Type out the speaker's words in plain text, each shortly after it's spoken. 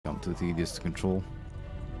too tedious to control.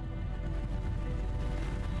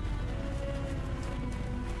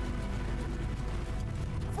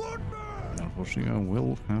 Unfortunately, I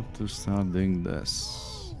will have to start doing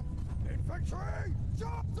this. Infantry!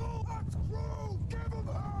 Shuttle and crew! Give them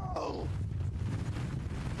hell!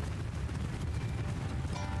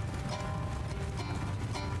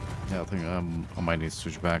 Yeah, I think I might need to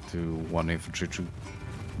switch back to one infantry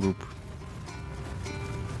group.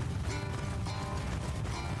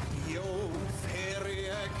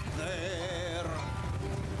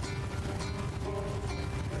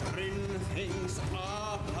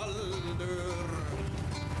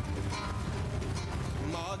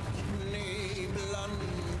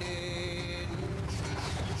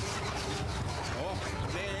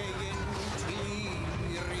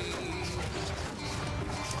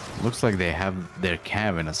 Looks like they have their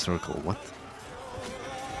cab in a circle. What?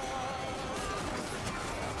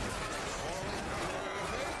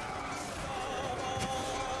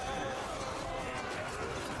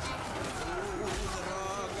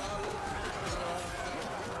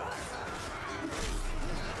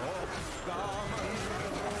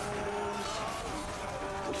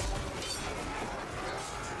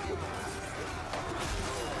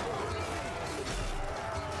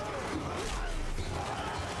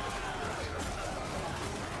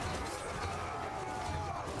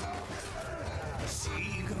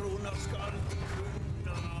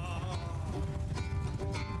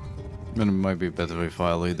 And it might be better if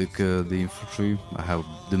I lead the infantry. I have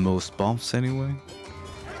the most buffs anyway.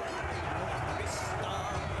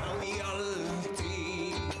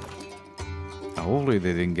 Hopefully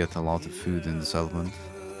they didn't get a lot of food in the settlement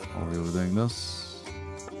while we were doing this.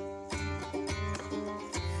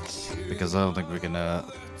 Because I don't think we're gonna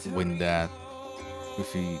win that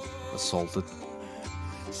if we assault it.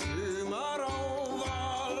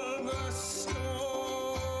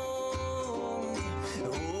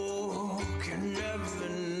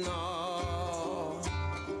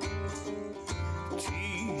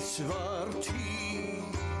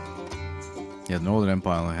 Yeah, the Northern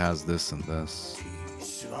Empire only has this and this.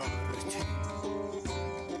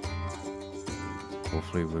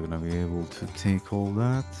 Hopefully we're gonna be able to take all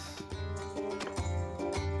that.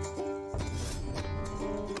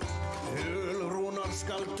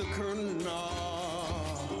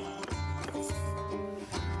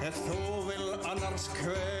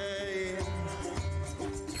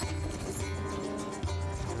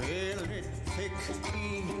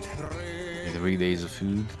 Yeah, 3 days of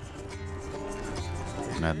food.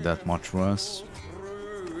 Not that much for us.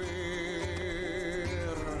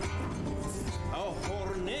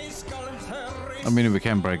 I mean, we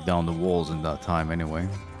can break down the walls in that time anyway.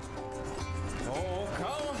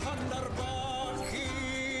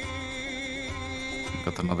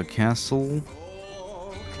 Got another castle.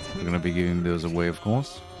 We're gonna be giving those away, of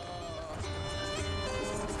course.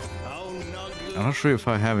 I'm not sure if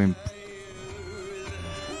I have him.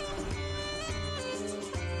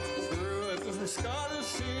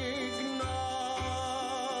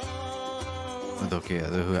 Okay,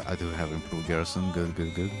 I do have improved garrison. Good,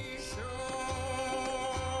 good, good.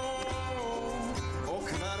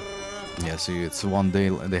 Yeah, see, it's 1 day.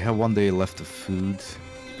 They have 1 day left of food,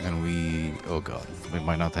 and we. Oh god, we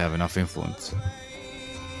might not have enough influence.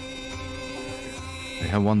 They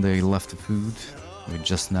have 1 day left of food. We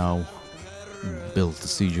just now built the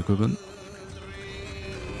siege equipment.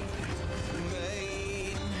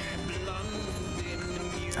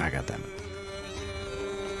 Ah, goddammit.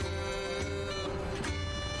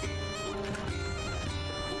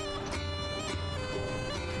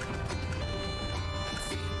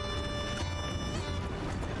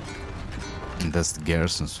 That's the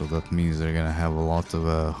garrison, so that means they're gonna have a lot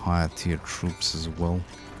of higher tier troops as well.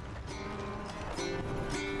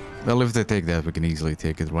 Well, if they take that, we can easily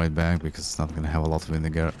take it right back because it's not gonna have a lot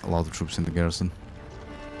of troops in the garrison,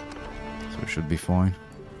 so we should be fine.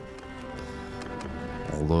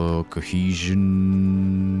 Although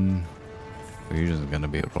cohesion is gonna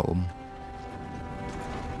be a problem.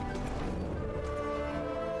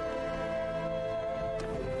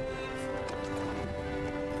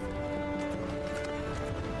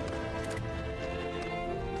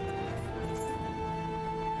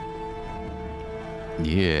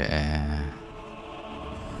 Yeah.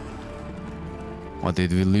 What,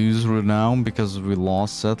 did we lose renown because we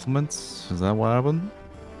lost settlements? Is that what happened?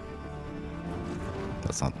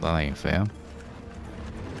 That ain't fair.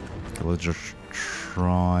 Okay, let's just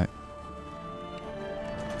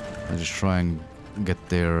try and get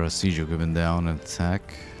their siege equipment down and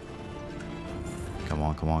attack. Come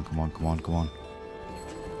on, come on, come on, come on, come on.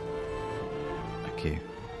 Okay,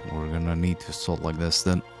 we're gonna need to assault like this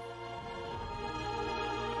then.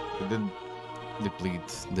 We did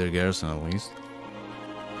deplete their garrison at least.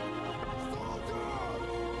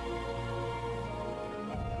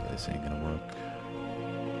 This ain't gonna work.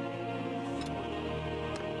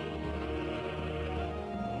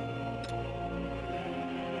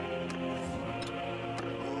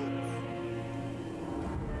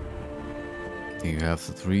 You have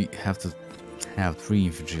to have three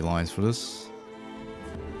infantry lines for this.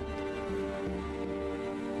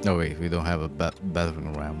 No wait, we don't have a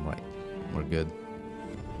battering ram, right? We're good.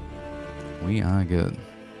 We are good.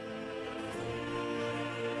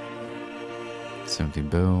 17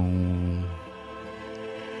 bow.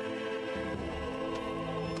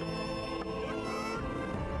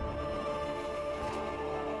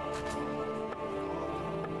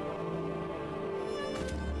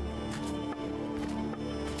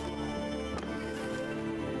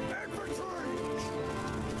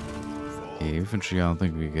 Infantry, I don't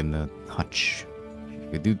think we can touch.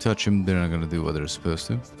 If we do touch them, they're not gonna do what they're supposed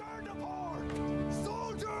to. Stand apart!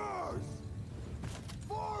 Soldiers!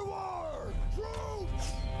 Forward!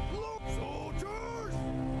 Troops! Look! Soldiers!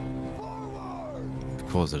 Forward!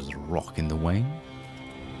 Because there's a rock in the way.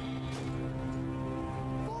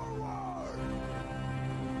 Forward!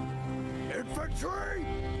 Infantry!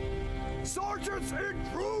 Sergeants in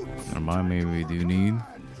troops! Remind me, we do need.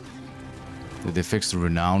 Did they fix the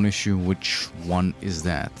renown issue? Which one is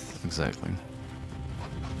that exactly?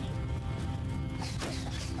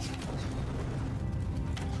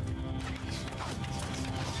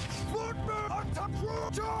 Footmen! Attack!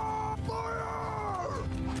 Fire!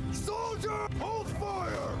 Soldier! Hold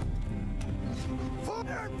fire! Foot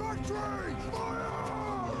infantry! Fire!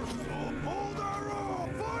 Hold arrow!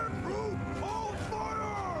 Fire! Troop! Hold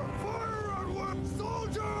fire! Fire at will!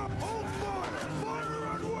 Soldier! Hold fire! Fire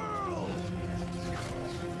at will!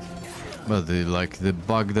 But the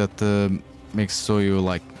bug that makes so you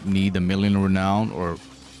like need 1 million renown or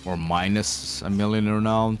minus 1 million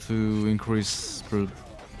renown to increase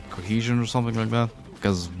cohesion or something like that,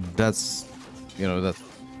 because that's, you know, that's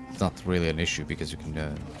not really an issue because you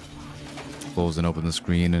can close and open the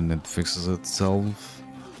screen and it fixes itself,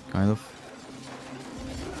 kind of.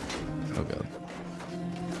 Oh god.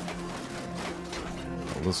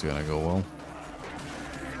 Well, this is gonna go well.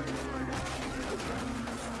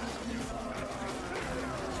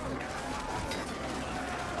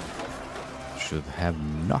 Should have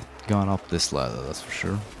not gone up this ladder, that's for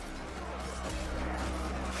sure.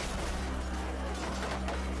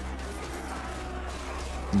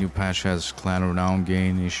 New patch has clan renown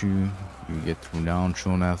gain issue. You get renown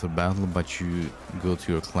shown after battle, but you go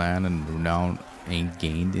to your clan and renown ain't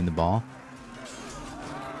gained in the bar.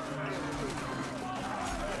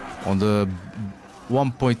 On the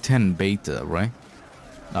 1.10 beta, right?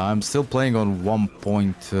 I'm still playing on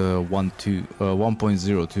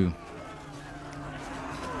 1.02.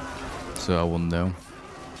 So I won't know.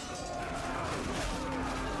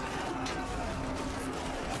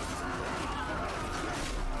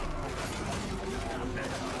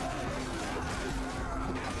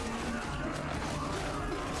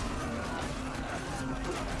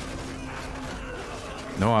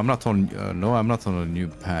 No, I'm not on. No, I'm not on a new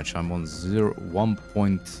patch. I'm on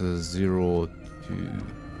 1.02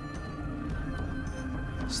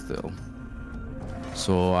 still.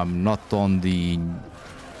 So I'm not on the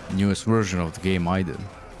newest version of the game either.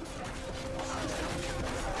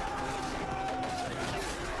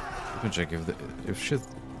 Let me check if shit.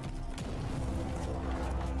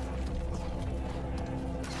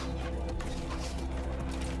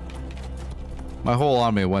 My whole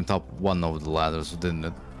army went up one of the ladders, didn't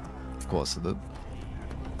it? Of course it did.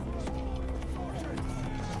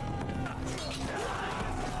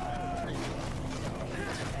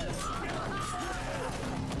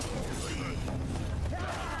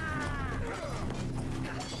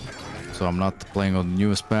 So I'm not playing on the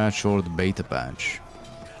newest patch or the beta patch.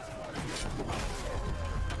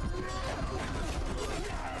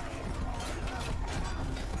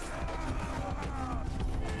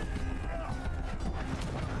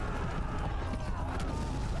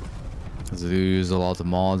 Because they use a lot of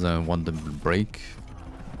mods and I want them to break.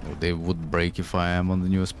 Or they would break if I am on the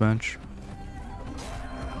newest patch.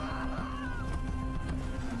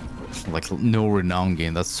 Like no renown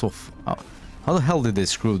gain, that's so how the hell did they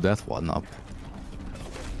screw that one up?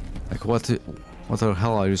 Like what the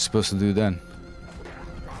hell are you supposed to do then?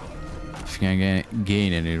 If you can't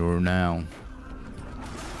gain any renown.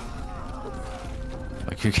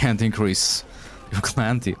 Like you can't increase your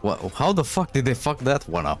clan team. How the fuck did they fuck that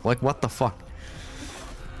one up? Like what the fuck?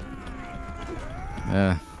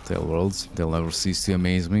 Yeah, Tail Worlds. They'll never cease to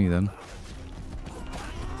amaze me then.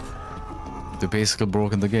 They basically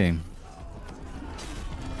broken the game.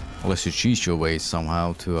 Unless you cheat your way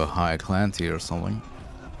somehow to a higher clan tier or something.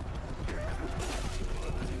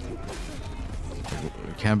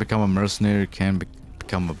 You can't become a mercenary, you can't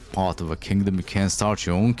become a part of a kingdom, you can't start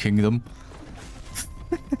your own kingdom.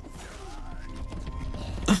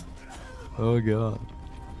 Oh god.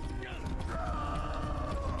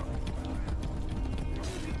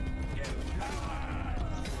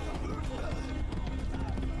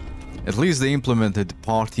 At least they implemented the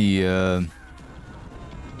party,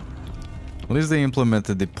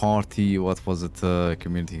 what was it,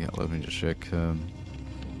 community, let me just check.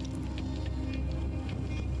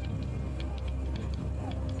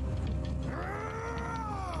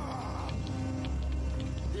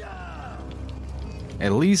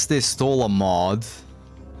 At least they stole a mod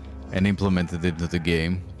and implemented it into the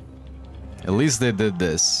game. At least they did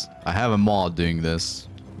this. I have a mod doing this.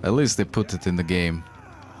 At least they put it in the game.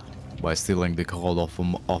 By stealing the code off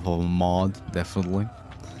of a mod, definitely.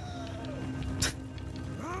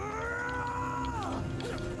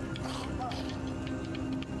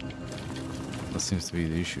 That seems to be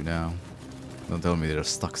the issue now. Don't tell me they're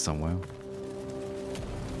stuck somewhere.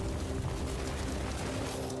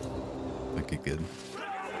 Okay, good.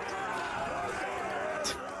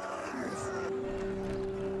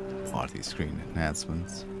 Party screen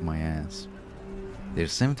enhancements, my ass.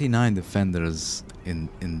 There's 79 defenders in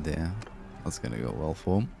there. That's gonna go well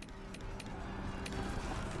for them.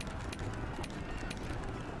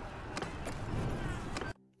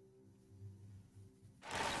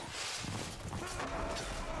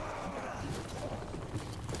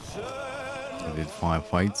 I did 5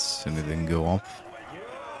 fights and it didn't go up.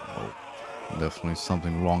 Oh, definitely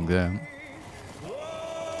something wrong there.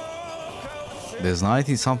 There's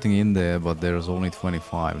 90 something in there, but there's only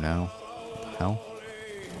 25 now. What the hell?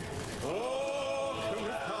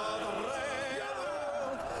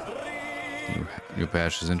 New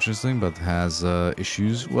patch is interesting, but has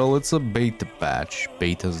issues. Well, it's a beta patch.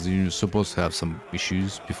 Betas, you're supposed to have some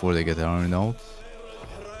issues before they get ironed out.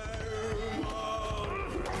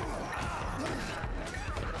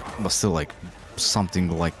 But still, like, something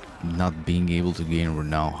like not being able to gain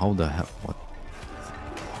renown. How the hell? What?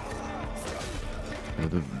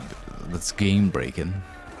 That's game breaking,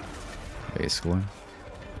 basically.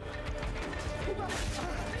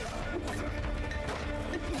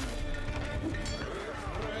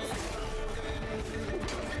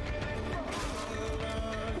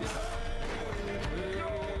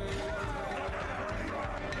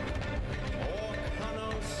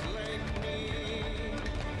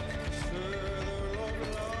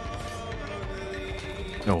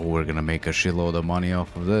 Oh, we're gonna make a shitload of money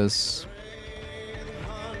off of this.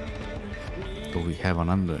 Oh, we have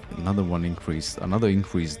another one increased, another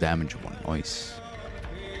increased damage one. Nice.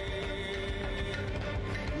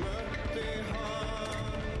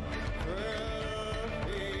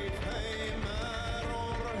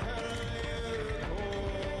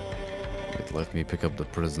 Wait, let me pick up the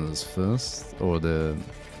prisoners first, or the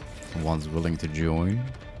ones willing to join.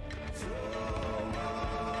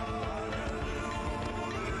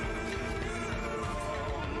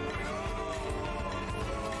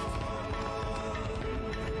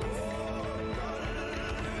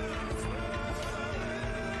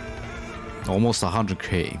 Almost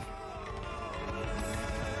 100k.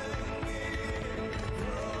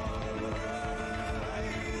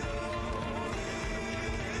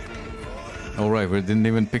 Alright, we didn't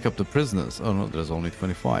even pick up the prisoners. Oh no, there's only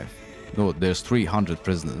 25. No, there's 300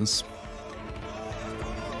 prisoners.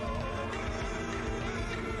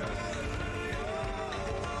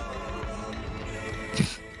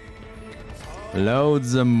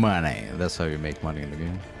 Loads of money. That's how you make money in the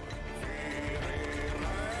game.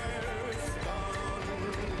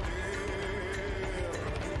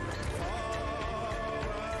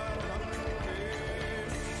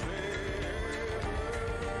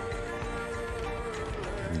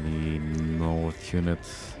 Unit.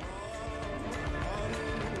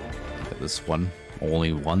 This one,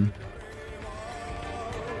 only one.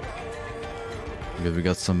 Because we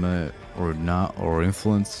got some or not or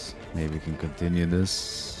influence. Maybe we can continue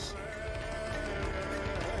this.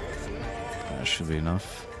 That should be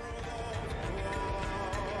enough.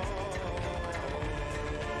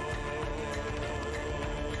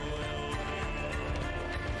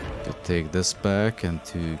 To take this back and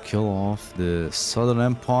to kill off the Southern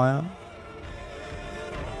Empire.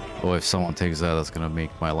 Oh, if someone takes that, that's gonna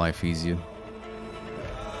make my life easier.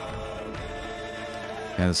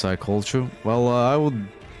 And side culture. Well, I would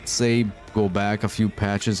say go back a few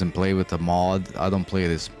patches and play with the mod. I don't play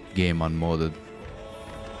this game unmodded.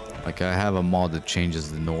 Like, I have a mod that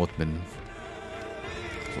changes the Northmen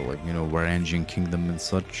So like, you know, Varangian kingdom and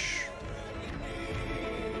such.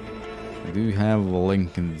 I do have a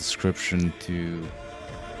link in the description to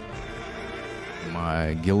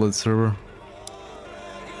my Guilded server.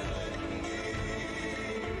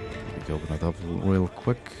 Let me open it up real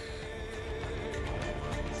quick.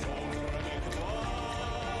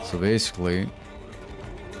 So basically,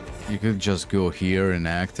 you could just go here in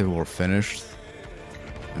active or finished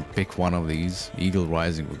and pick one of these. Eagle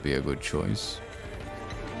Rising would be a good choice.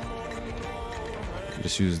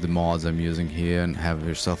 Just use the mods I'm using here and have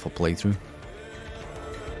yourself a playthrough.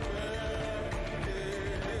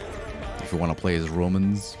 If you want to play as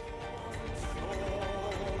Romans.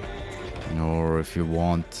 Or if you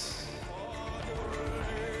want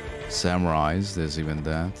Samurais, there's even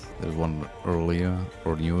that. There's one earlier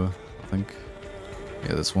or newer, I think.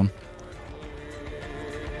 Yeah, this one.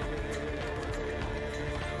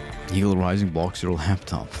 Eagle Rising blocks your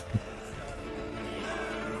laptop.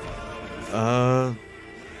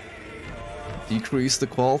 Decrease the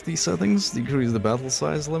quality settings, decrease the battle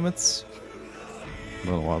size limits.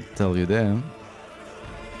 Well, I'll tell you then.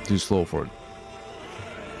 Too slow for it.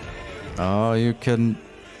 You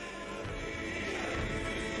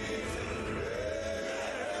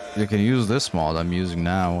can use this mod I'm using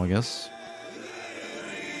now, I guess.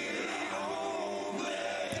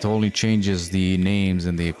 It only changes the names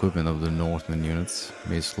and the equipment of the Northmen units,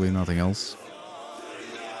 basically, nothing else.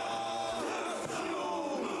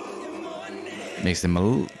 Makes them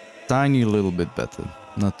a tiny little bit better,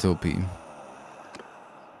 not too OP. Okay,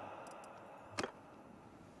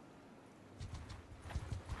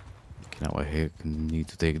 now I need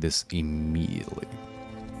to take this immediately.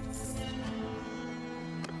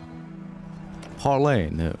 Parlay,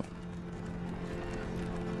 no.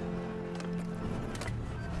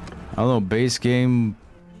 I don't know, base game.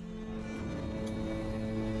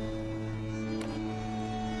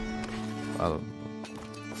 I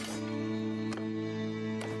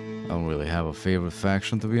don't really have a favorite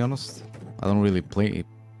faction, to be honest. I don't really play a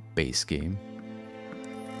base game.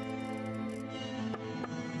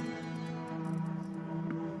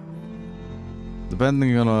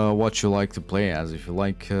 Depending on what you like to play as, if you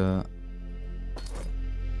like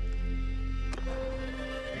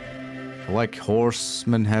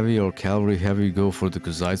horseman heavy or cavalry heavy, go for the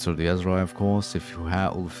Kuzites or the Ezra, of course. If you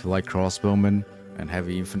like crossbowmen and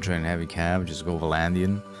heavy infantry and heavy cav, just go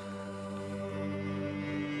Valandian.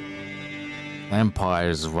 Empire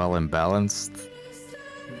is well imbalanced.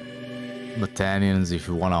 Battanians if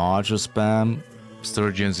you want to archer spam.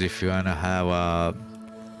 Sturgeons if you want to have a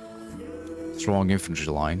strong infantry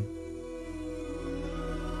line.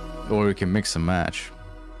 Or you can mix and match.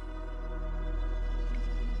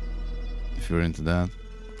 If you're into that.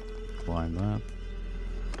 Climb that.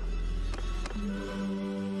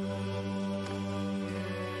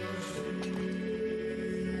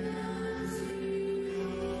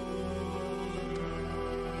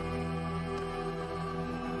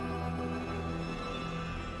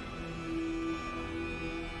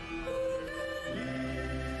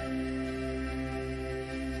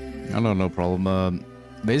 No problem.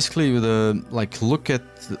 Basically, look at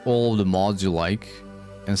all the mods you like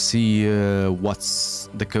and see what's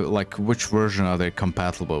which version are they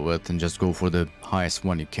compatible with, and just go for the highest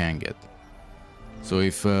one you can get. So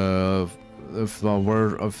if a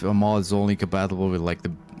mod is only compatible with like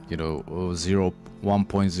the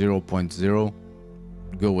 1.0.0,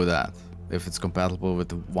 go with that. If it's compatible with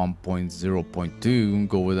the 1.0.2,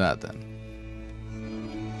 go with that then.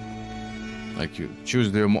 Like, you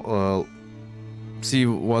choose the see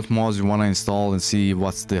what mods you want to install and see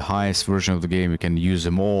what's the highest version of the game you can use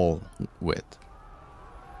them all with.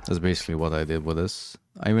 That's basically what I did with this.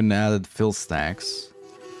 I even added fill stacks,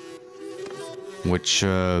 which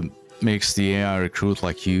makes the AI recruit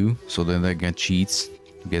like you, so then they get cheats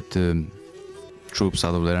to get troops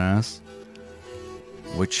out of their ass,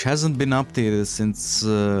 which hasn't been updated since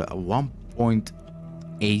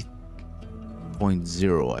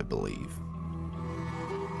 1.8.0, I believe.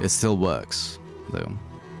 It still works, though.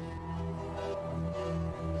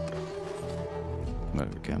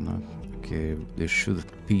 Okay, I'm not. Okay, they should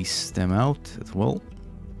piece them out as well.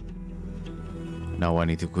 Now I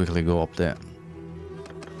need to quickly go up there.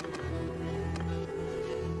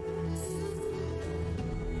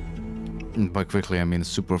 And by quickly, I mean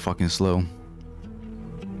super fucking slow.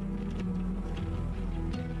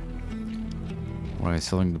 Right,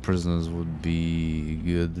 selling the prisoners would be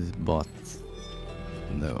good, but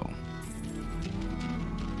no.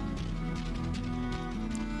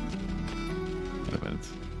 Wait a minute.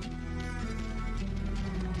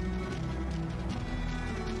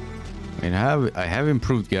 I mean, I have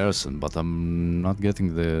improved garrison, but I'm not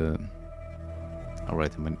getting the...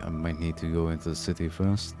 Alright, I might need to go into the city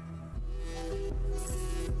first.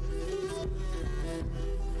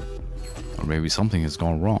 Or maybe something has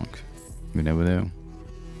gone wrong. You never know.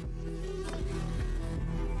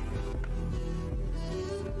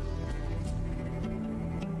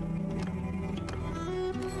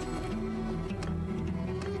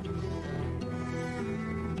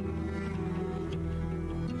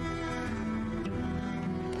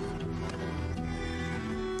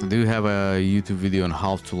 I do have a YouTube video on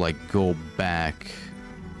how to like go back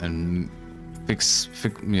and fix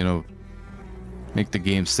you know, make the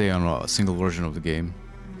game stay on a single version of the game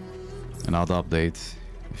and not update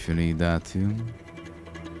if you need that too.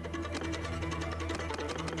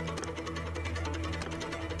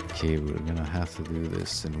 Okay, we're gonna have to do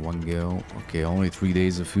this in one go. Okay, only 3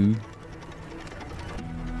 days of food.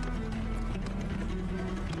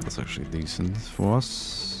 That's actually decent for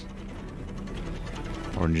us.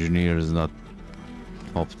 Our engineer is not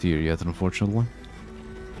top tier yet, unfortunately.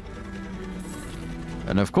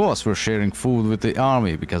 And of course, we're sharing food with the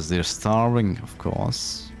army because they're starving, of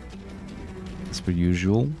course. As per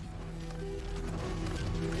usual.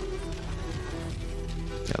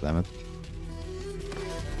 God damn it.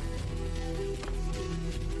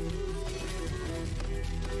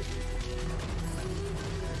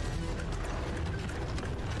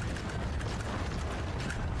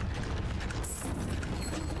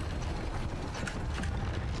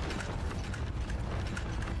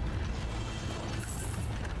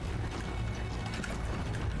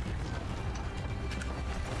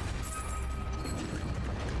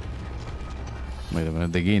 Wait a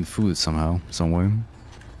minute, they gained food somehow, somewhere.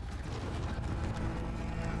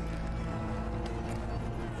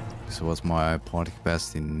 So what's my party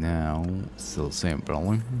capacity now? Still the same,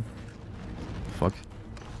 probably. Fuck.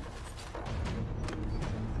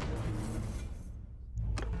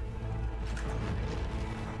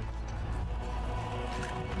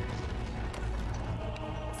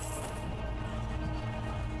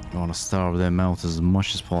 I want to starve them out as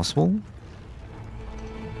much as possible.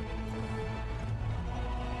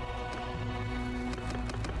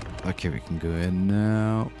 Okay, we can go in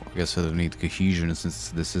now. I guess I don't need cohesion since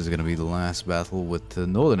this is gonna be the last battle with the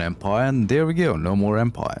Northern Empire, and there we go, no more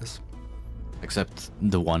empires. Except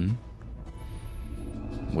the one.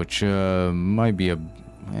 Which might be a...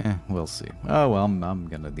 we'll see. Oh well, I'm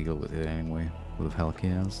gonna deal with it anyway. Who the hell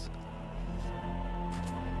cares?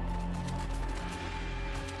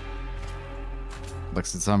 Like,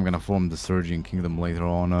 since I'm gonna form the Surging Kingdom later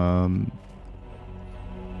on,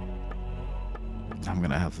 I'm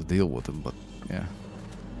gonna have to deal with them, but yeah.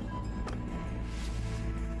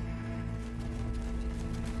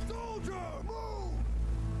 Soldier, move!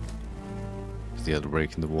 Is the other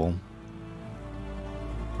break in the wall?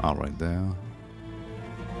 All right there.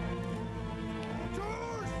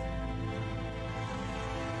 Charge!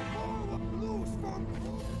 Forward, loose from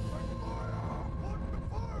fire! Open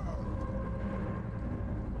fire!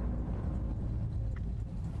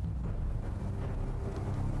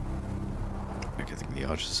 Getting the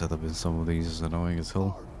archer setup in some of these is annoying as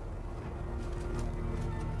hell.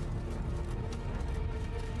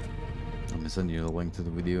 I'm gonna send you a link to the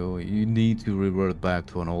video. You need to revert back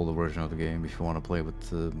to an older version of the game if you want to play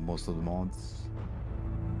with most of the mods.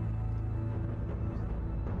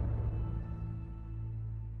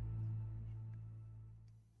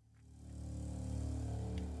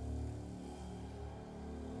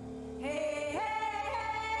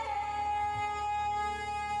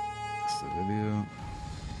 That's the video.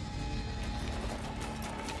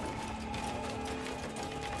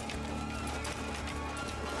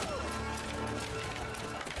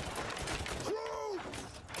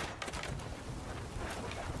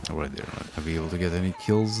 Alright, they're not gonna be able to get any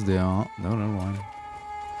kills there. No, never mind.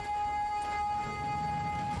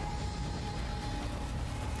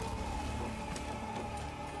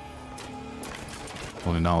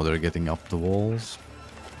 Only now they're getting up the walls.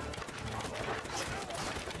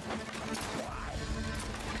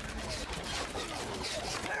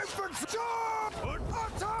 Infantry!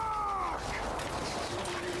 Attack!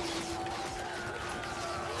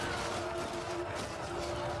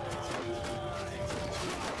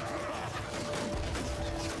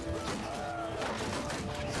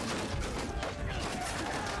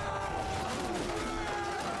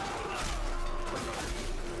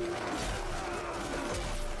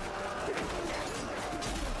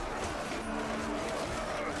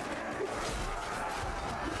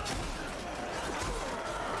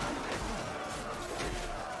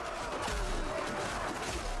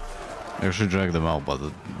 I should drag them out, but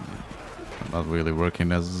not really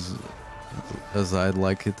working as as I'd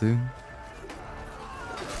like it to.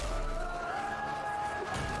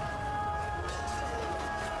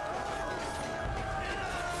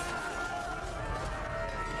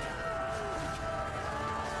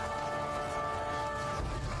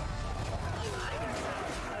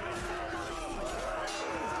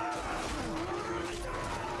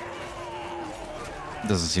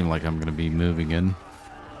 Doesn't seem like I'm gonna be moving in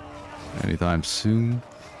anytime soon.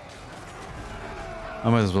 I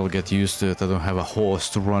might as well get used to it. I don't have a horse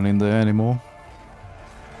to run in there anymore.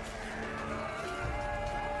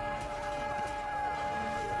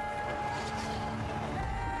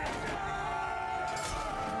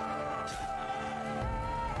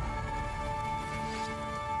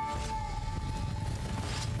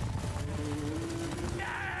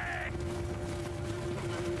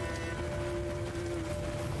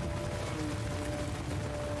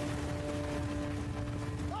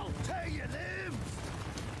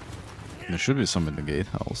 There should be some in the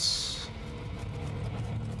gatehouse.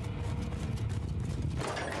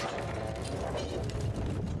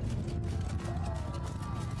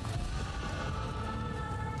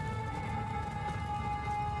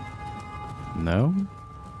 No?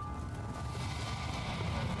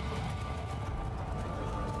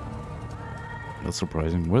 That's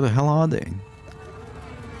surprising. Where the hell are they?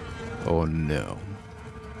 Oh no.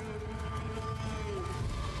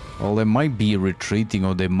 Well, they might be retreating,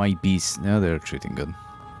 or they might be... No, they're retreating, good.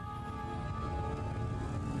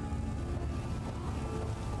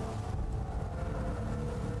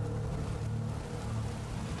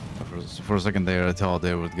 For a second there, I thought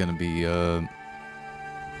they were gonna be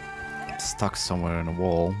stuck somewhere in a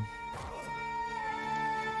wall.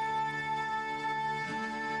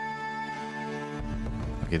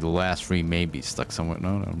 Okay, the last three may be stuck somewhere.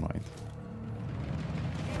 No, never mind.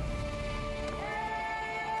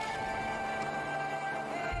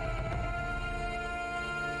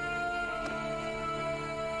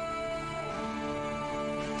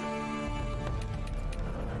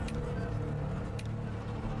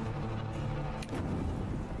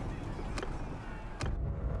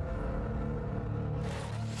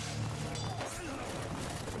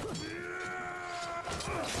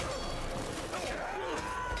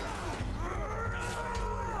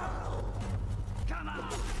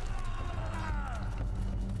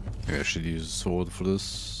 Maybe I should use a sword for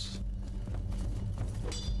this.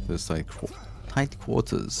 There's like tight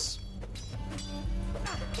quarters.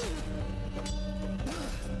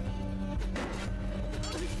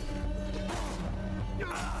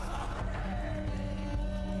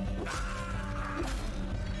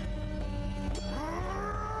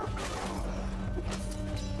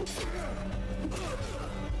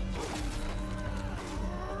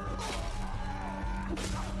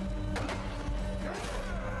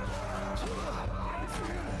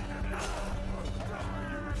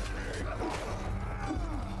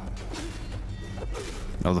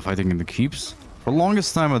 Now the fighting in the keeps. For the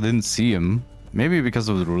longest time I didn't see him. Maybe because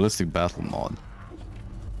of the realistic battle mod.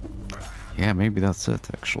 Yeah, maybe that's it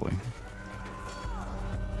actually.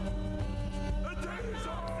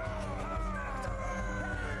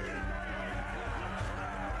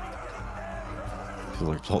 Feels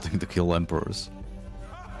like plotting to kill emperors.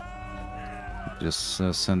 Just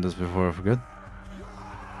send this before I forget.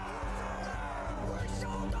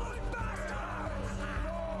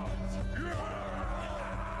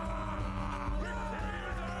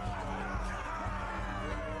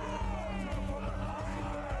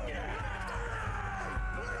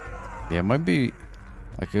 Yeah, it might be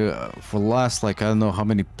like for the last like I don't know how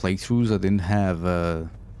many playthroughs I didn't have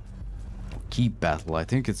keep battle. I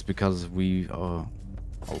think it's because we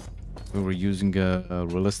were using a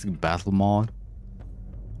realistic battle mod,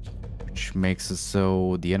 which makes it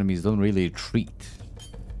so the enemies don't really retreat.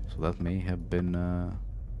 So that may have been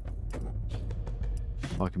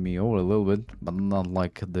fucking me over a little bit, but not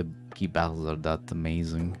like the keep battles are that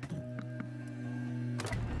amazing.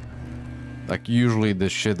 Like, usually the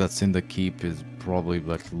shit that's in the keep is probably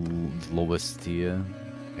like lowest tier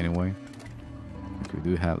anyway. Like, we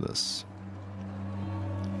do have this.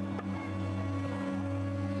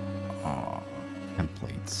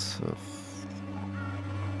 Templates of...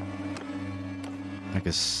 I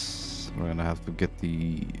guess we're gonna have to get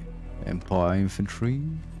the Empire infantry.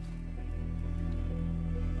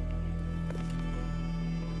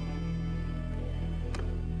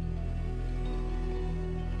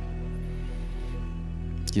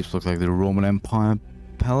 Keeps look like the Roman Empire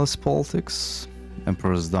palace politics.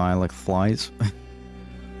 Emperors die like flies.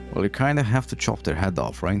 Well, you kind of have to chop their head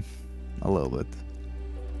off, right? A little bit.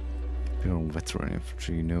 You're veteran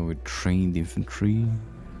infantry, you know, with trained infantry.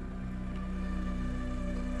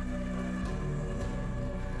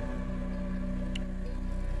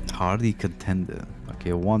 Hardy contender.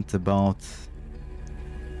 Okay, I want about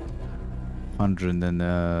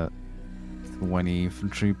 120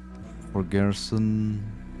 infantry for garrison.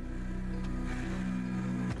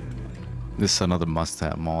 This is another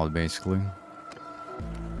must-have mod, basically.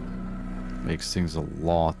 Makes things a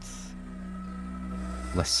lot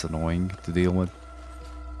less annoying to deal with.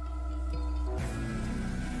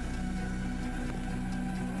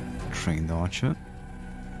 Trained archer.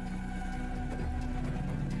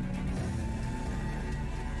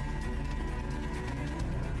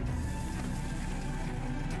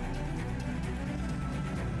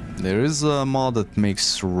 There is a mod that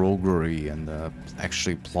makes roguery and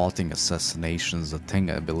actually plotting assassinations a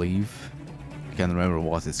thing, I believe. I can't remember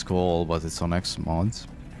what it's called, but it's on X mods.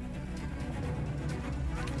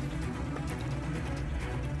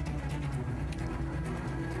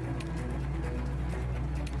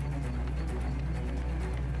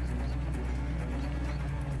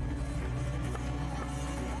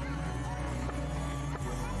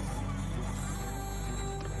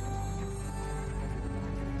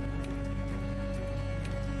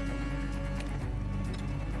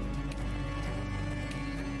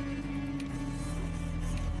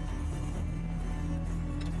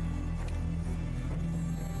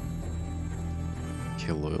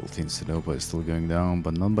 Okay, loyalty in Sinnopa is still going down,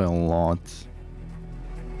 but not by a lot.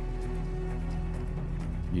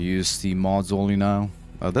 You use Steam mods only now?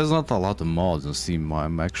 There's not a lot of mods on Steam.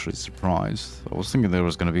 I'm actually surprised. I was thinking there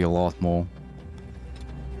was gonna be a lot more.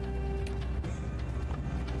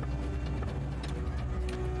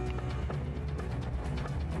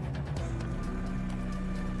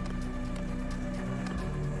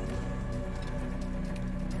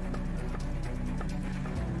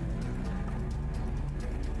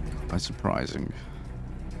 Quite surprising.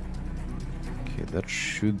 Okay, that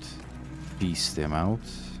should piece them out.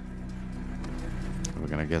 We're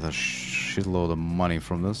gonna get a shitload of money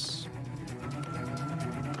from this.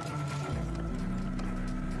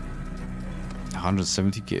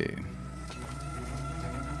 170k.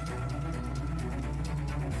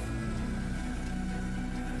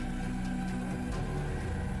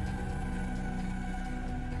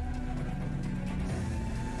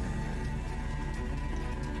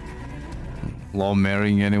 Love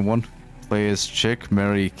marrying anyone. Play as chick,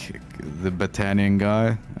 marry the Battanian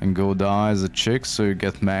guy, and go die as a chick, so you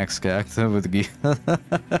get max cacta with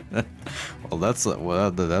well, that's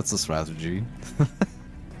a strategy.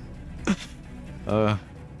 God,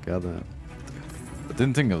 I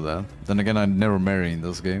didn't think of that. Then again, I'd never marry in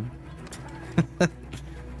this game.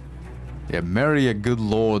 Yeah, marry a good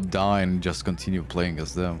lord, die, and just continue playing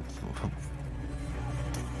as them.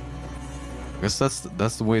 I guess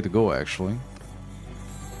that's the way to go, actually.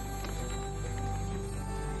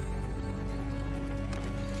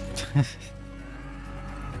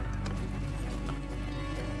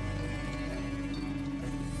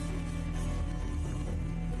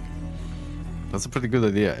 That's a pretty good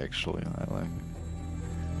idea, actually. I like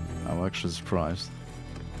it. I'm actually surprised.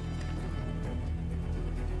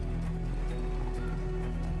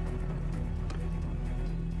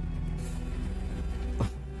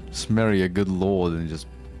 Just marry a good lord and just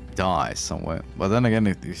die somewhere. But then again,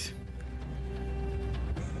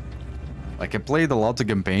 like, I played a lot of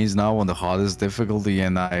campaigns now on the hardest difficulty,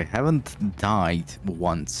 and I haven't died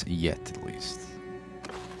once yet, at least.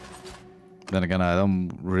 Then again, I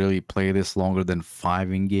don't really play this longer than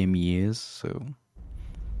 5 in-game years, so...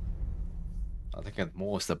 I think at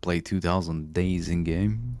most I play 2000 days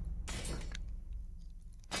in-game.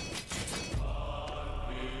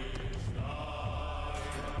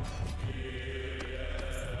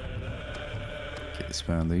 Okay,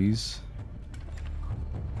 expand these.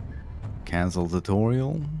 Cancel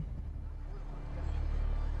tutorial.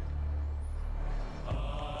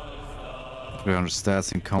 300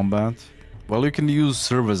 stats in combat. Well, you can use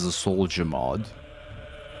serve as a soldier mod.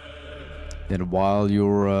 Then while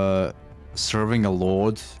you're serving a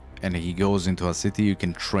lord and he goes into a city, you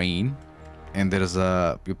can train. And there's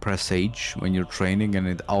you press H when you're training and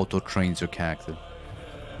it auto trains your character.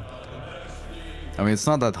 I mean, it's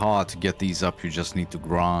not that hard to get these up, you just need to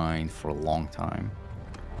grind for a long time.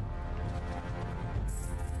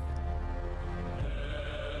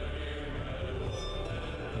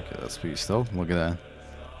 That's peace though. Look at that.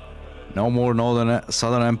 No more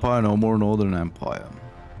Southern Empire, no more Northern Empire.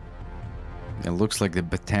 It looks like the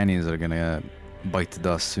Battanians are gonna bite the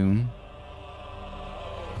dust soon.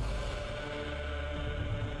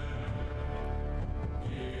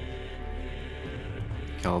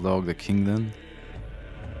 Caldog the king then.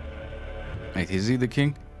 Wait, is he the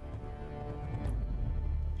king?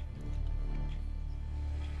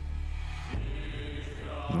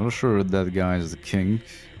 I'm not sure that guy is the king.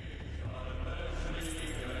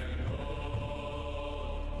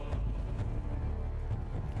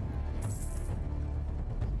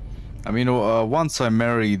 I mean, once I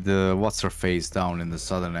married what's her face down in the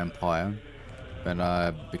Southern Empire, when I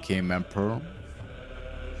became emperor.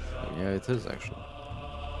 Yeah, it is actually.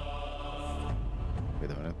 Wait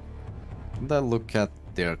a minute. Didn't I look at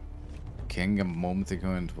their king a moment ago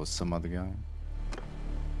and it was some other guy?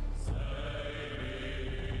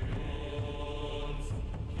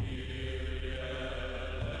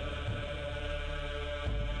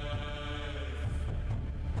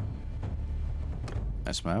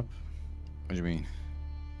 Nice map. What do you mean?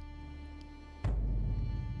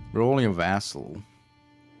 We're only a vassal.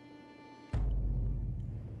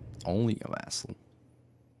 Only a vassal.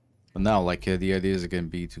 But now, like, the idea is going to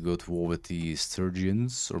be to go to war with the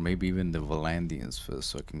Sturgians, or maybe even the Varangians first,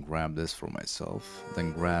 so I can grab this for myself.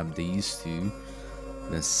 Then grab these two,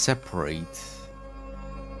 then separate,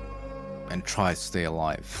 and try to stay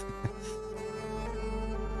alive.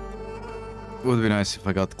 It would be nice if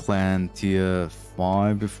I got clan tier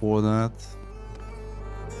 5 before that.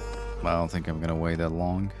 But I don't think I'm gonna wait that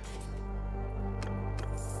long.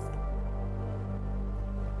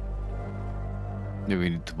 Yeah, we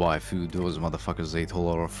need to buy food. Those motherfuckers ate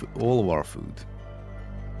all of our food.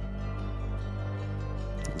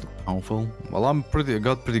 Powerful. Well, I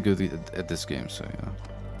got pretty good at this game, so yeah.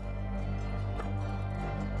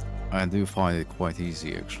 I do find it quite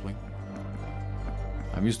easy, actually.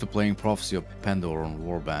 I'm used to playing Prophecy of Pandora on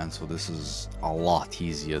Warband, so this is a lot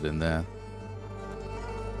easier than that.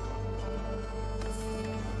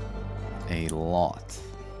 A lot.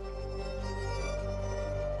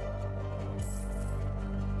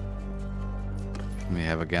 Let me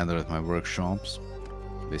have a gander at my workshops.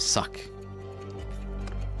 They suck.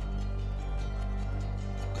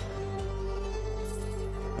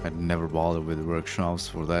 I'd never bother with workshops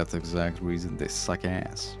for that exact reason. They suck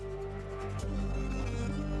ass.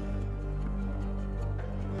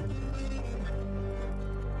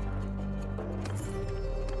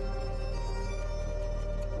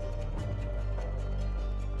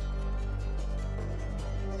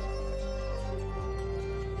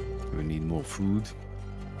 We need more food.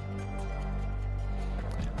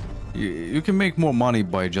 You can make more money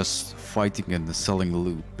by just fighting and selling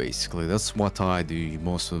loot, basically. That's what I do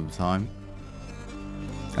most of the time.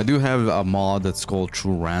 I do have a mod that's called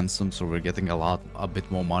True Ransom, so we're getting a bit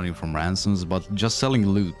more money from ransoms, but just selling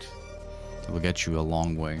loot will get you a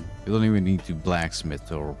long way. You don't even need to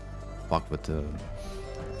blacksmith or fuck with the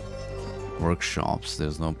workshops.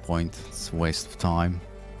 There's no point. It's a waste of time.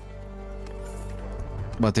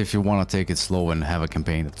 But if you want to take it slow and have a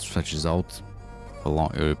campaign that stretches out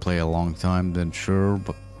play a long time, then sure,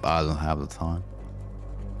 but I don't have the time.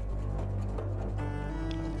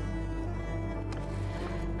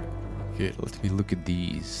 Okay, let me look at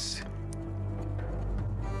these.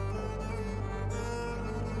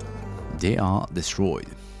 They are destroyed.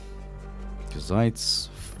 Kazites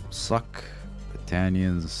suck.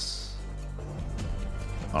 Britannians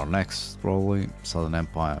are next, probably. Southern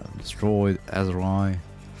Empire destroyed. Azrai.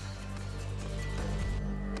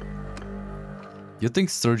 You think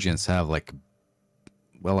Sturgians have, like,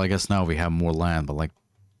 well, I guess now we have more land, but, like,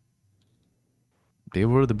 they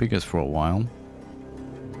were the biggest for a while.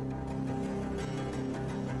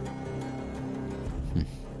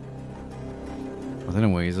 But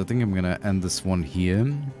anyways, I think I'm gonna end this one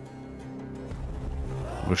here.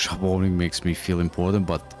 Workshop owning makes me feel important,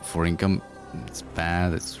 but for income, it's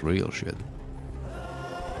bad, it's real shit.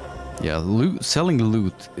 Yeah, selling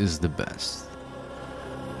loot is the best.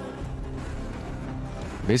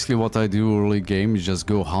 Basically what I do early game is just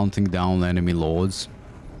go hunting down enemy lords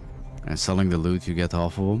and selling the loot you get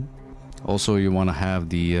off of them. Also, you want to have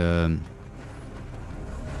the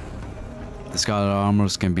discarded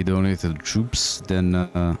armors can be donated to the troops,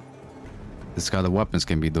 then discarded weapons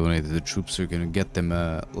can be donated to the troops, so you can get them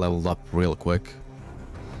leveled up real quick.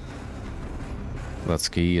 That's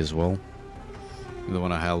key as well. You don't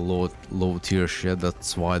want to have low tier shit.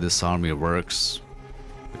 That's why this army works,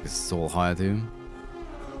 because it's all high tier.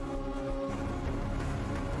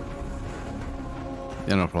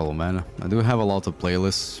 Yeah, no problem, man. I do have a lot of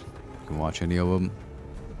playlists. You can watch any of them.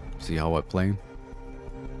 See how I play.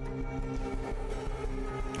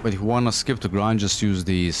 But if you want to skip the grind, just use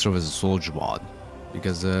the Serve as a Soldier mod.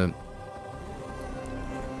 Because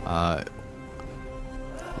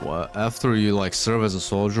well, after you like serve as a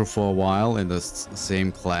soldier for a while in the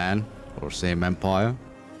same clan or same empire,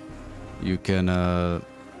 you can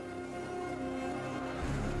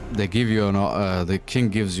they give you an the king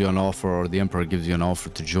gives you an offer, or the emperor gives you an offer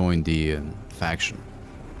to join the faction.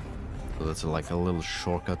 So that's like a little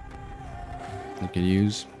shortcut you can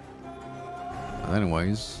use. But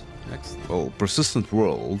anyways, next, well, Persistent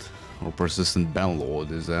World or Persistent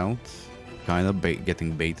Bannerlord is out, kind of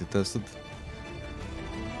getting beta tested.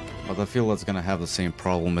 But I feel that's gonna have the same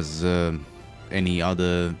problem as any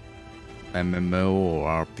other MMO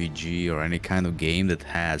or RPG or any kind of game that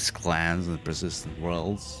has clans and persistent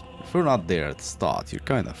worlds. If you're not there at the start, you're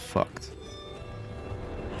kind of fucked.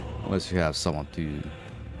 Unless you have someone to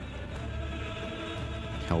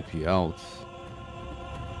help you out.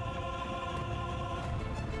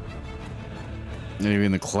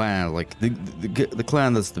 Even the clan, like the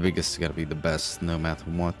clan that's the biggest is gotta be the best no matter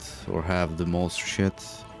what, or have the most shit.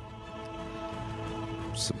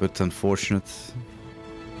 It's a bit unfortunate.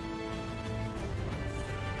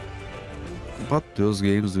 But those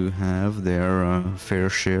games do have their fair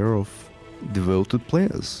share of devoted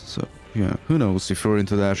players. So, yeah, who knows if you're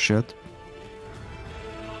into that shit.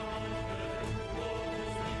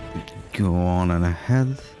 Go on and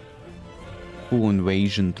ahead. Full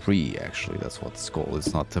Invasion 3, actually, that's what it's called.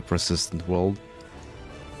 It's not a Persistent World.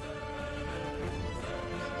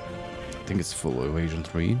 I think it's Full Invasion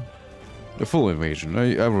 3. The Full Invasion,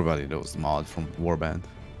 everybody knows the mod from Warband.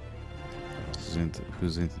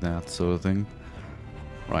 Who's into that sort of thing.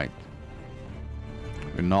 Right.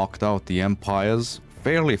 We knocked out the empires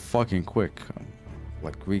fairly fucking quick.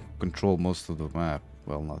 Like, we control most of the map.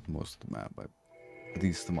 Well, not most of the map, but a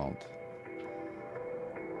decent amount.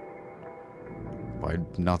 By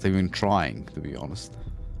not even trying, to be honest.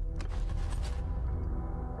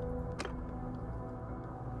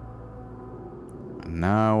 And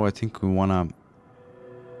now I think we wanna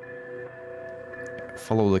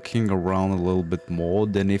follow the king around a little bit more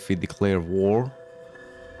than if we declare war.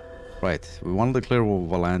 Right, we want to declare war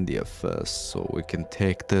with Valandia first, so we can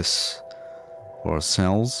take this for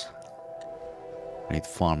ourselves. I need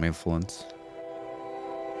farm influence.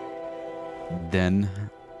 Then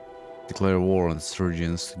declare war on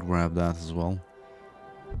Surgeons to grab that as well.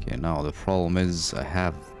 Okay, now the problem is I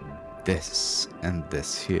have this and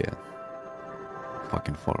this here.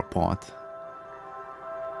 Fucking far apart.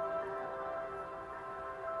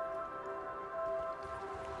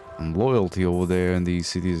 And loyalty over there in these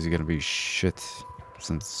cities is gonna be shit,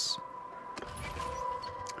 since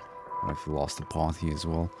I've lost the party as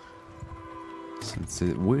well. Since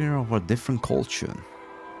we're of a different culture.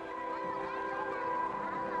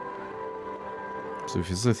 So if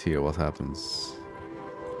you sit here, what happens?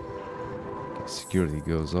 Okay, security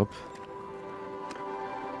goes up.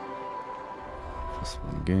 First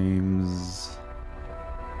one games.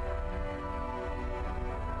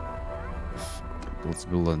 Let's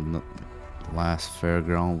build a last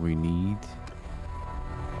fairground we need.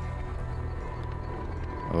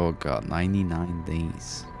 Oh god, 99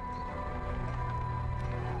 days.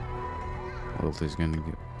 Loyalty is gonna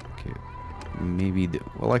get... Okay. Maybe...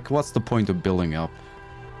 well, like, what's the point of building up?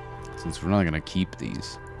 Since we're not gonna keep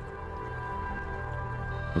these.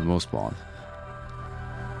 For the most part.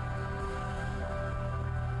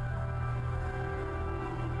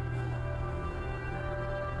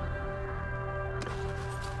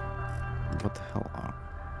 What the hell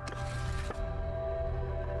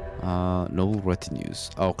are... noble retinues.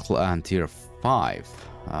 Oh, clan tier 5.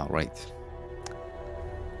 Right.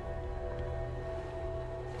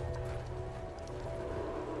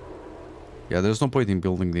 Yeah, there's no point in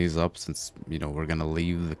building these up since, you know, we're gonna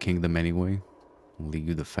leave the kingdom anyway.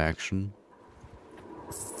 Leave the faction.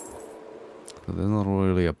 So there's not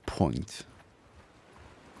really a point.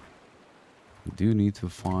 We do need to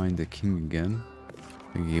find the king again.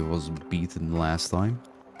 I think he was beaten last time.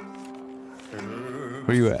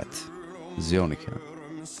 Where you at? Zionica.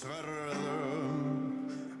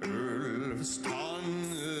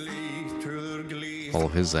 Follow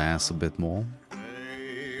his ass a bit more.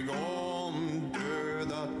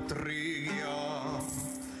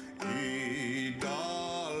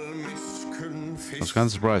 I was kind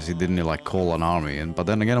of surprised he didn't like call an army, and but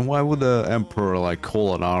then again, why would the emperor like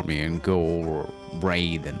call an army and go over,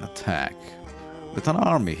 raid and attack? With an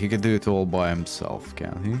army, he could do it all by himself,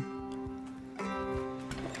 can't he?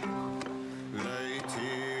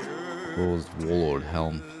 Closed Warlord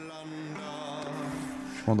Helm.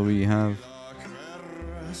 Which one do we have?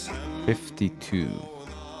 52.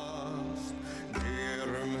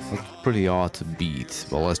 That's pretty hard to beat,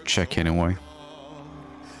 but let's check anyway.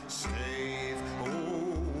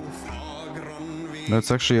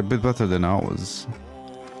 That's actually a bit better than ours.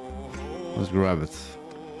 Let's grab it.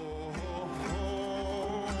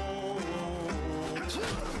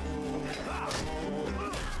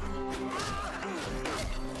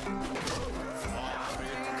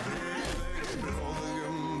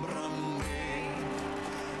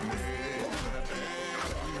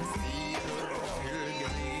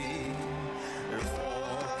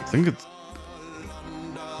 think it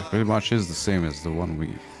pretty much is the same as the one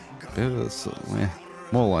we did. So, yeah,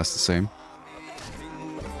 more or less the same.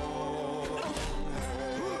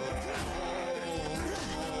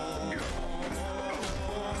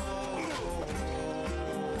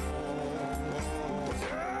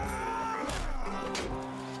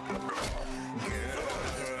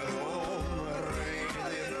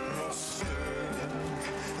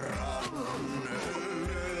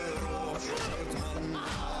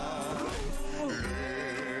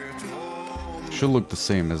 Should look the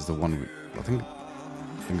same as the one we... I think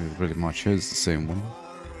it pretty much is the same one.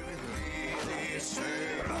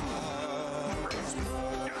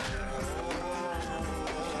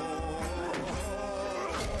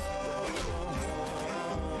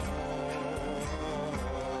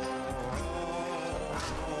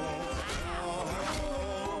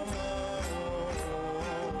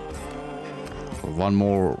 One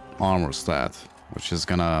more armor stat, which is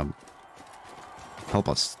gonna help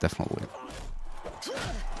us, definitely.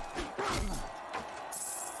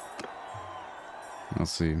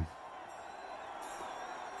 Let's see.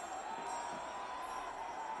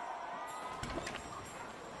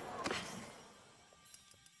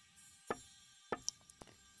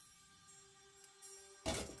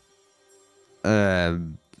 Eh.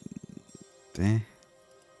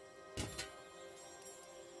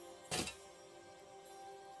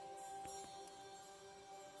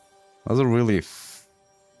 Doesn't really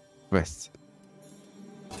fit.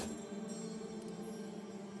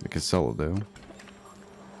 We can sell it though.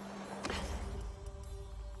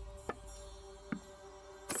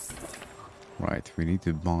 Right, we need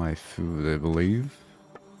to buy food, I believe.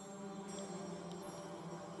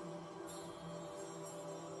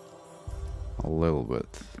 A little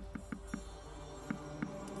bit.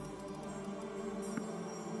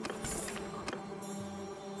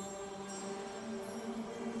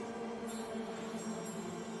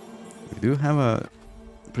 We do have a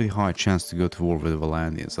pretty high chance to go to war with the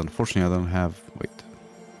Varangians. Unfortunately, I don't have... Wait.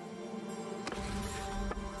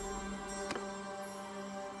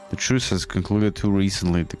 The truce has concluded too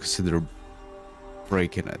recently to consider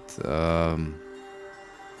breaking it.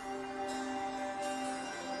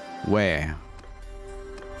 Where?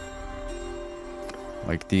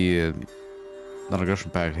 Like the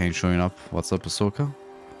non-aggression pact ain't showing up. What's up, Ahsoka?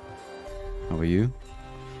 How are you?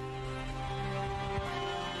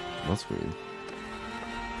 That's weird.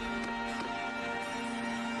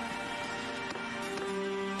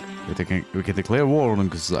 We can declare war on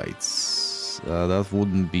the Guzites. That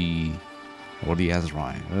wouldn't be what he has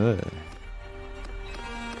right.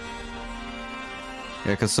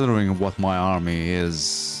 Yeah, considering what my army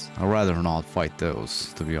is, I'd rather not fight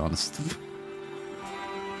those, to be honest.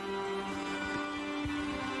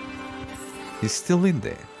 He's still in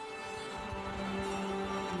there.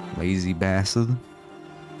 Lazy bastard.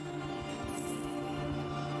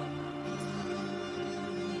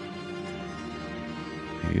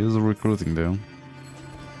 He is recruiting though.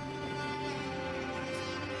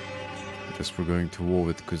 Guess we're going to war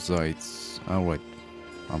with Guzites. Oh wait,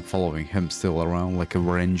 I'm following him still around like a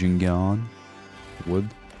Varangian god would.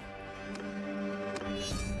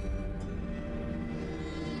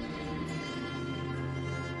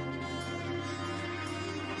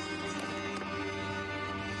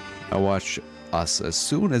 I watch us as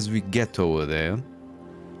soon as we get over there.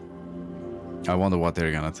 I wonder what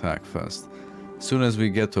they're gonna attack first. As soon as we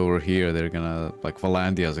get over here, they're gonna, like,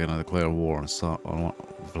 Valandia is gonna declare war on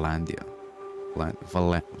Valandia.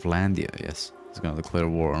 Valandia, yes. It's gonna declare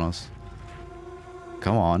war on us.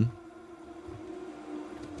 Come on.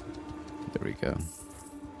 There we go.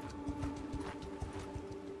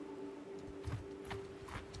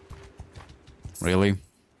 Really?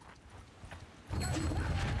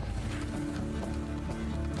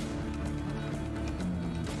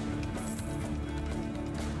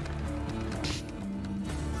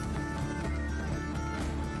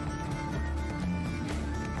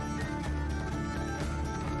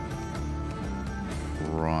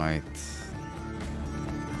 Right.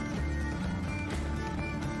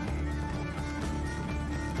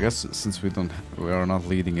 I guess since we are not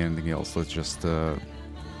leading anything else, let's just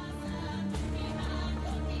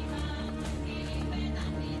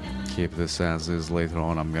keep this as is. Later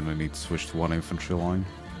on I'm gonna need to switch to one infantry line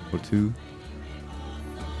or two.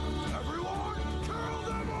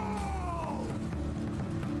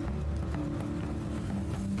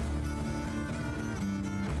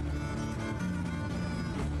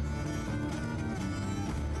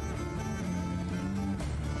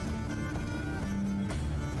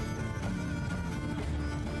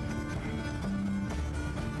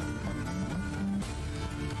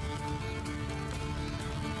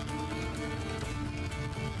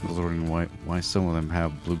 wondering why some of them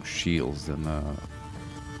have blue shields, and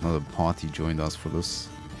another party joined us for this.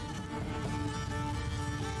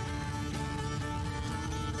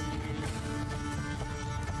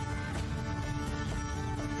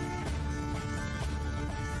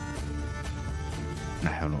 I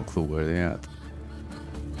have no clue where they're at.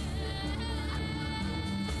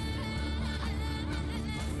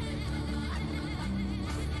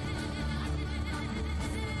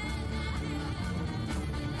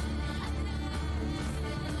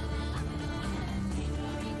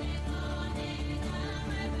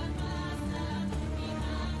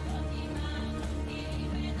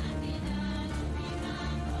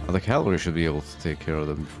 The cavalry should be able to take care of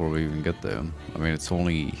them before we even get there. I mean, it's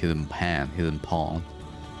only hidden pawn,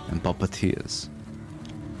 and puppeteers.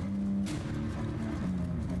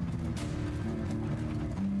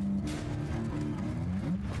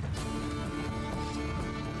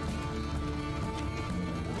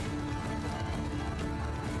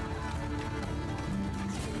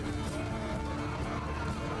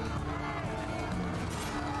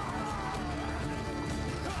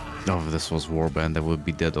 Oh, if this was Warband, I would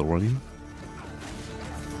be dead already.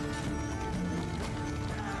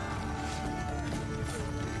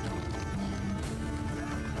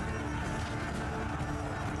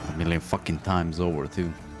 A million fucking times over,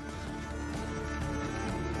 too.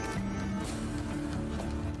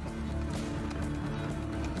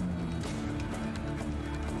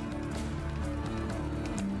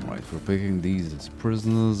 Right, we're picking these as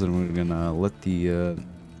prisoners, and we're gonna let the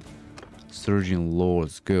Surgeon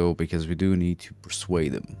Lords go, because we do need to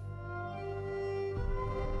persuade them.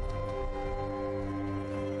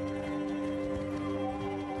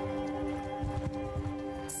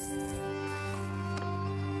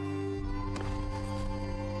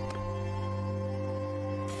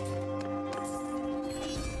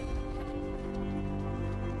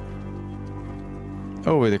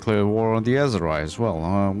 Oh, we declared war on the Azeri as well.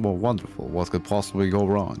 Well, wonderful. What could possibly go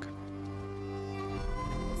wrong?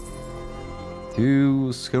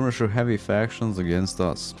 Two skirmisher heavy factions against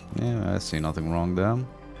us. Yeah, I see nothing wrong there.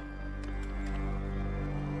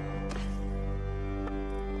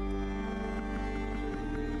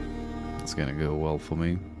 It's gonna go well for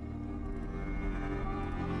me.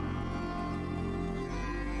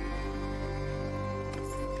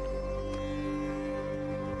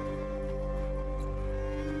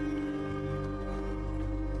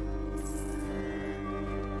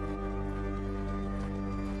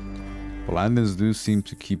 Landers do seem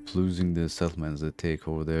to keep losing the settlements they take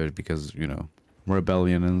over there because, you know,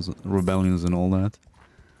 rebellions and all that.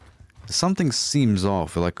 Something seems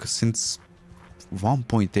off. Like since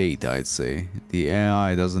 1.8, I'd say the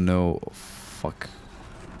AI doesn't know. Oh, fuck.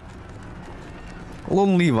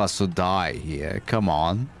 Don't leave us to die here. Come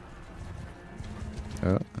on.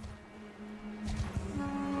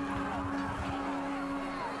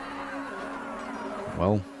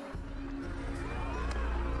 Well.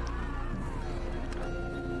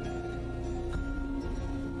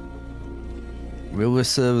 Will we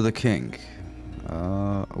serve the king?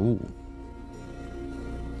 Ooh.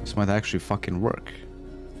 This might actually fucking work.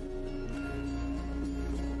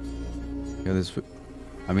 Yeah, this...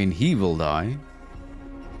 I mean, he will die.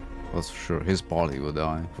 That's for sure. His party will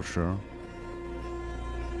die, for sure.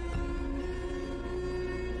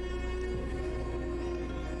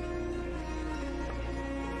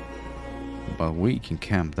 But we can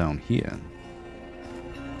camp down here.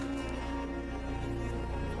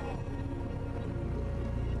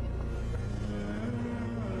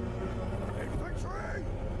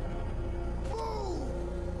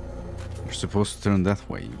 Supposed to turn that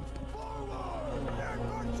way.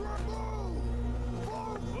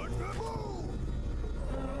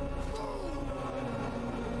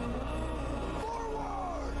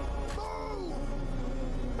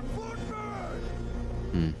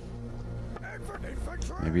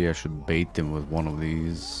 Maybe I should bait them with one of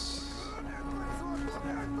these,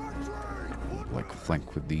 like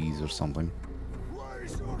flank with these or something.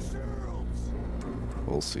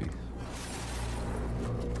 We'll see.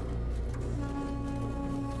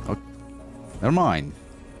 Never mind.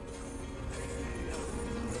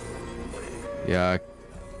 Yeah,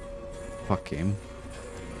 fuck him.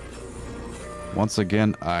 Once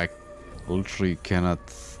again, I literally cannot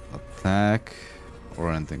attack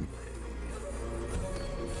or anything.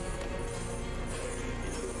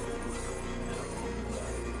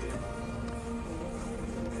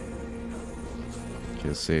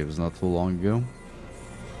 Just saves not too long ago.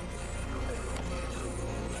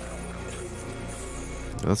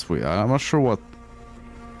 That's weird. I'm not sure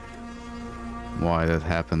why that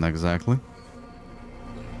happened exactly.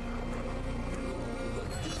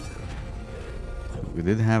 We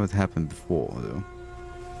did have it happen before, though.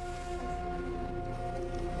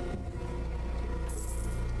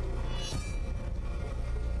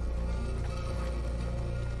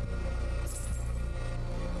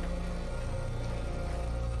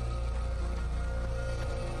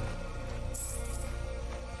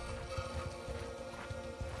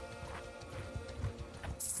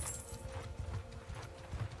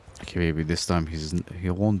 Okay, maybe this time he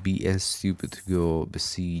won't be as stupid to go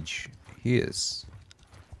besiege his.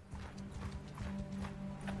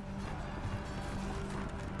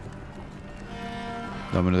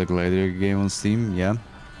 Dominate the Gladiator game on Steam, yeah.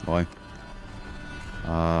 Why?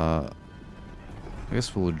 I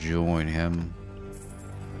guess we'll join him.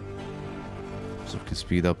 So we can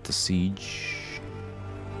speed up the siege.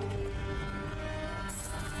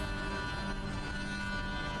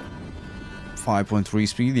 .3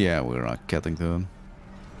 speed? Yeah, we're not getting to him.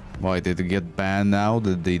 Why, did it get banned now?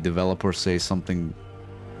 Did the developer say something?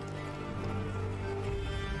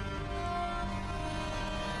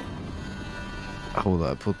 How would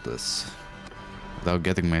I put this without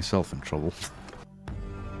getting myself in trouble?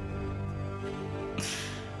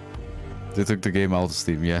 They took the game out of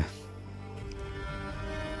Steam, yeah.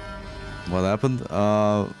 What happened?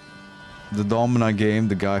 The Domina game,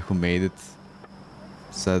 the guy who made it,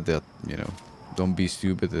 said that, you know, don't be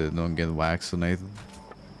stupid and don't get vaccinated.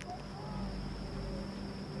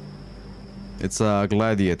 It's a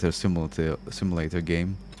gladiator simulator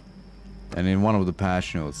game. And in one of the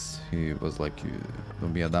patch notes, he was like, you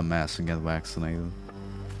don't be a dumbass and get vaccinated.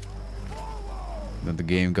 Then the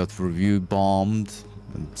game got review bombed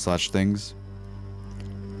and such things.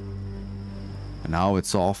 And now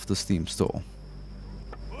it's off the Steam store.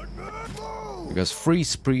 Because free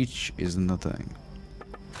speech isn't a thing.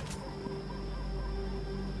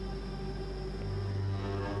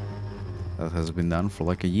 That has been done for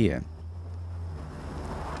like a year.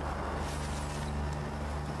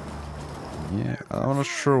 Yeah, I'm not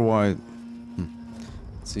sure why.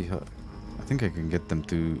 Let's see how. I think I can get them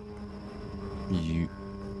to.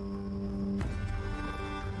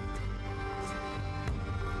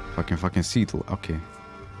 I can fucking see it. Okay.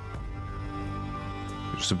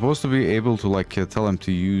 You're supposed to be able to like tell them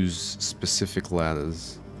to use specific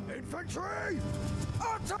ladders. Infantry!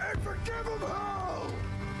 Attack! Forgive them hell!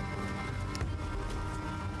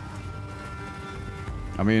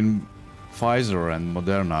 I mean, Pfizer and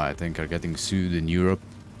Moderna, I think, are getting sued in Europe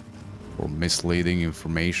for misleading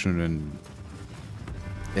information and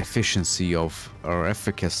efficiency of, or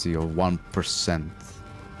efficacy of 1%.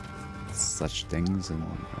 Such things. And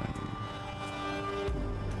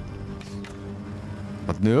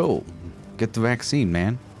but no, get the vaccine,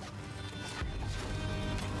 man.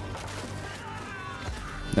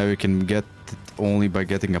 Now you can get it only by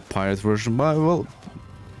getting a pirate version. But, well,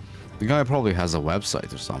 the guy probably has a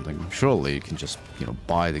website or something. Surely you can just, you know,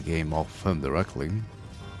 buy the game off him directly.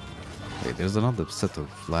 Wait, there's another set of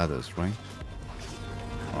ladders, right?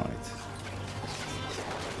 Alright.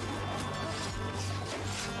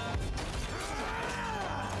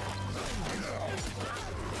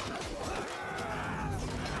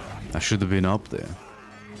 I should have been up there.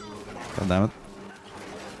 God damn it.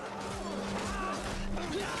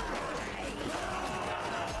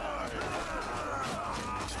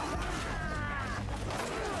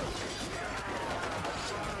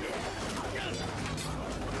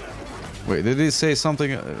 Wait, did he say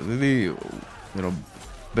something? Did he, you know,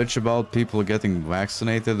 bitch about people getting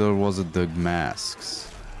vaccinated, or was it the masks?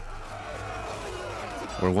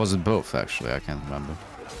 Or was it both, actually? I can't remember.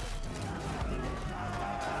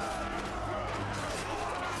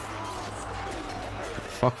 What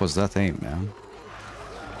the fuck was that aim, man?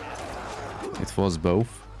 It was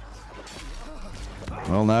both.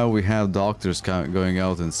 Well, now we have doctors going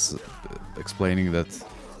out and explaining that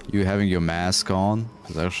you having your mask on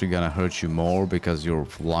is actually gonna hurt you more because your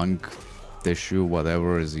lung tissue,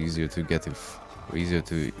 whatever, is easier to get,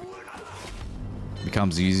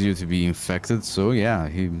 becomes easier to be infected. So yeah,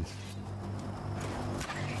 he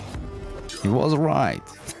was right.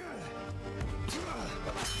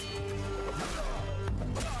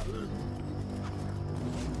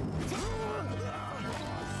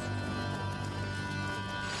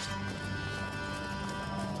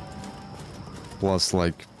 Plus,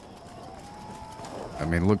 like, I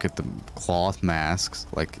mean, look at the cloth masks.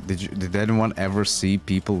 Like, did anyone ever see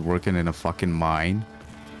people working in a fucking mine?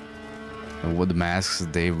 And what the masks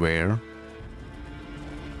they wear?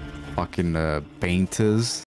 Fucking painters.